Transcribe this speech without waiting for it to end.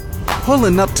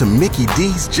Pulling up to Mickey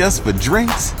D's just for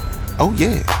drinks? Oh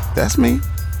yeah, that's me.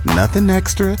 Nothing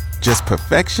extra, just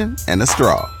perfection and a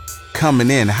straw. Coming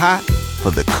in hot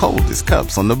for the coldest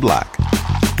cups on the block.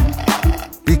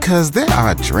 Because there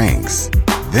are drinks.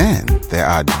 Then there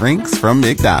are drinks from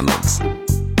McDonald's.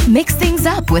 Mix things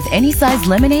up with any size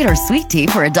lemonade or sweet tea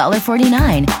for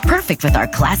 $1.49. Perfect with our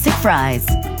classic fries.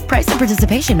 Price and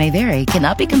participation may vary.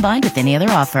 Cannot be combined with any other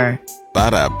offer.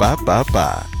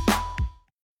 Ba-da-ba-ba-ba.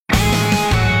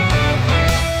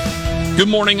 Good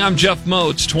morning, I'm Jeff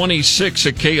Moats, 26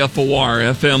 at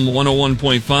KFOR, FM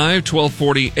 101.5,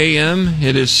 1240 AM.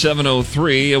 It is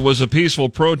 7:03. It was a peaceful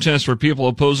protest for people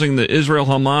opposing the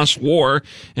Israel-Hamas war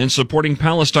and supporting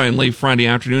Palestine late Friday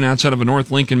afternoon outside of a North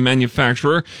Lincoln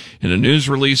manufacturer. In a news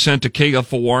release sent to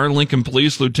KFOR, Lincoln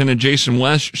Police Lieutenant Jason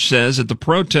West says that the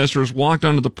protesters walked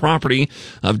onto the property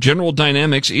of General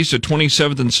Dynamics east of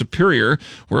 27th and Superior,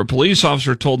 where a police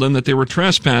officer told them that they were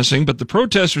trespassing, but the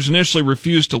protesters initially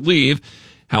refused to leave.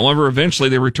 However, eventually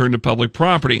they returned to public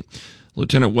property.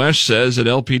 Lieutenant West says that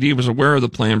LPD was aware of the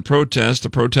planned protest. The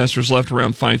protesters left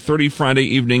around 5:30 Friday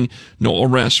evening. No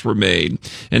arrests were made.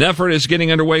 An effort is getting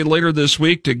underway later this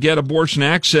week to get abortion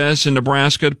access in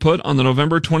Nebraska put on the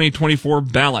November 2024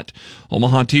 ballot.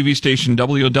 Omaha TV station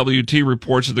WWT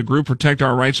reports that the group Protect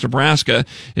Our Rights Nebraska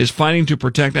is fighting to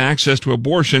protect access to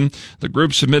abortion. The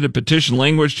group submitted petition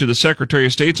language to the Secretary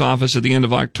of State's office at the end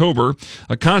of October.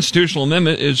 A constitutional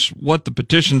amendment is what the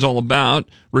petition's all about.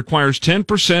 Requires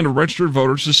 10% of registered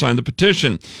voters to sign the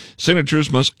petition. Signatures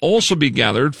must also be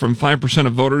gathered from 5%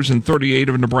 of voters in 38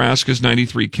 of Nebraska's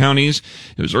 93 counties.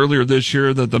 It was earlier this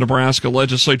year that the Nebraska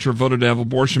legislature voted to have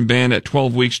abortion banned at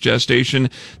 12 weeks gestation.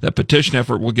 That petition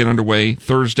effort will get underway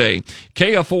Thursday.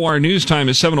 KFOR News Time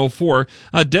is 7:04.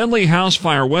 A deadly house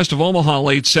fire west of Omaha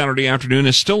late Saturday afternoon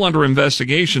is still under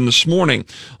investigation this morning.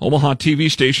 Omaha TV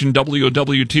station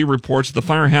WWT reports that the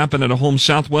fire happened at a home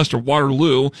southwest of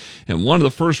Waterloo, and one of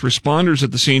the first responders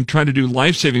at the scene tried to do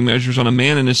life-saving measures on a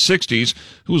man in his 60s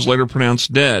who was later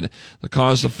pronounced dead. The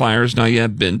cause of the fire has not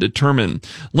yet been determined.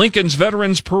 Lincoln's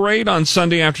Veterans Parade on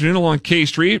Sunday afternoon along K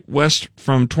Street, west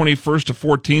from 21st to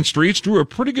 14th Streets, drew a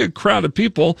pretty good crowd of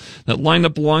people that lined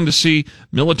up along to see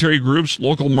military groups,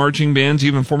 local marching bands,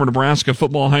 even former Nebraska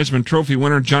football Heisman Trophy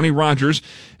winner Johnny Rogers,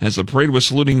 as the parade was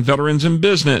saluting veterans in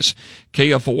business.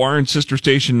 KFOR and sister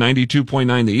station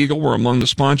 92.9 The Eagle were among the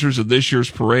sponsors of this year's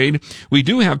parade. We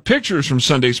do have pictures from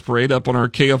Sunday's parade up on our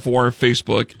KFOR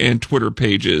Facebook and Twitter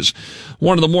pages.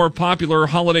 One of the more popular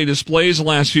holiday displays the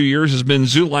last few years has been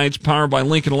Zoo Lights powered by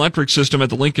Lincoln Electric System at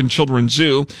the Lincoln Children's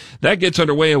Zoo. That gets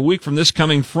underway a week from this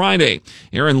coming Friday.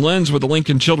 Aaron Lenz with the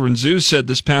Lincoln Children's Zoo said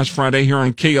this past Friday here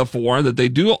on KFOR that they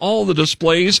do all the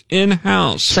displays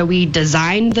in-house. So we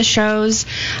designed the shows,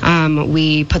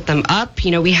 we put them up.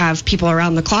 We have people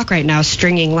around the clock right now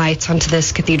stringing lights onto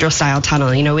this cathedral-style tunnel.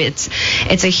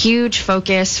 It's a huge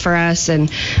focus for us,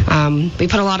 and we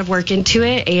put a lot of work into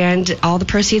it, and all the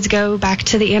proceeds go back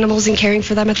to the animals and caring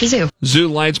for them at the zoo. Zoo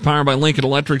Lights powered by Lincoln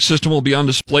Electric System will be on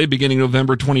display beginning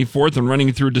November 24th and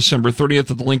running through December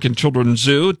 30th at the Lincoln Children's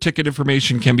Zoo. Ticket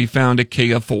information can be found at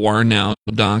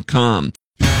KFORnow.com.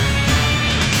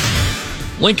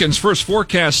 Lincoln's first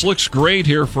forecast looks great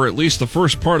here for at least the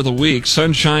first part of the week.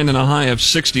 Sunshine and a high of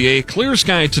 68. Clear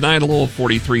sky tonight, a low of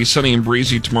 43. Sunny and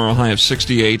breezy tomorrow, high of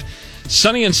 68.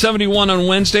 Sunny and 71 on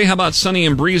Wednesday. How about sunny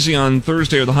and breezy on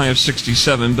Thursday with a high of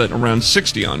 67, but around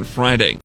 60 on Friday?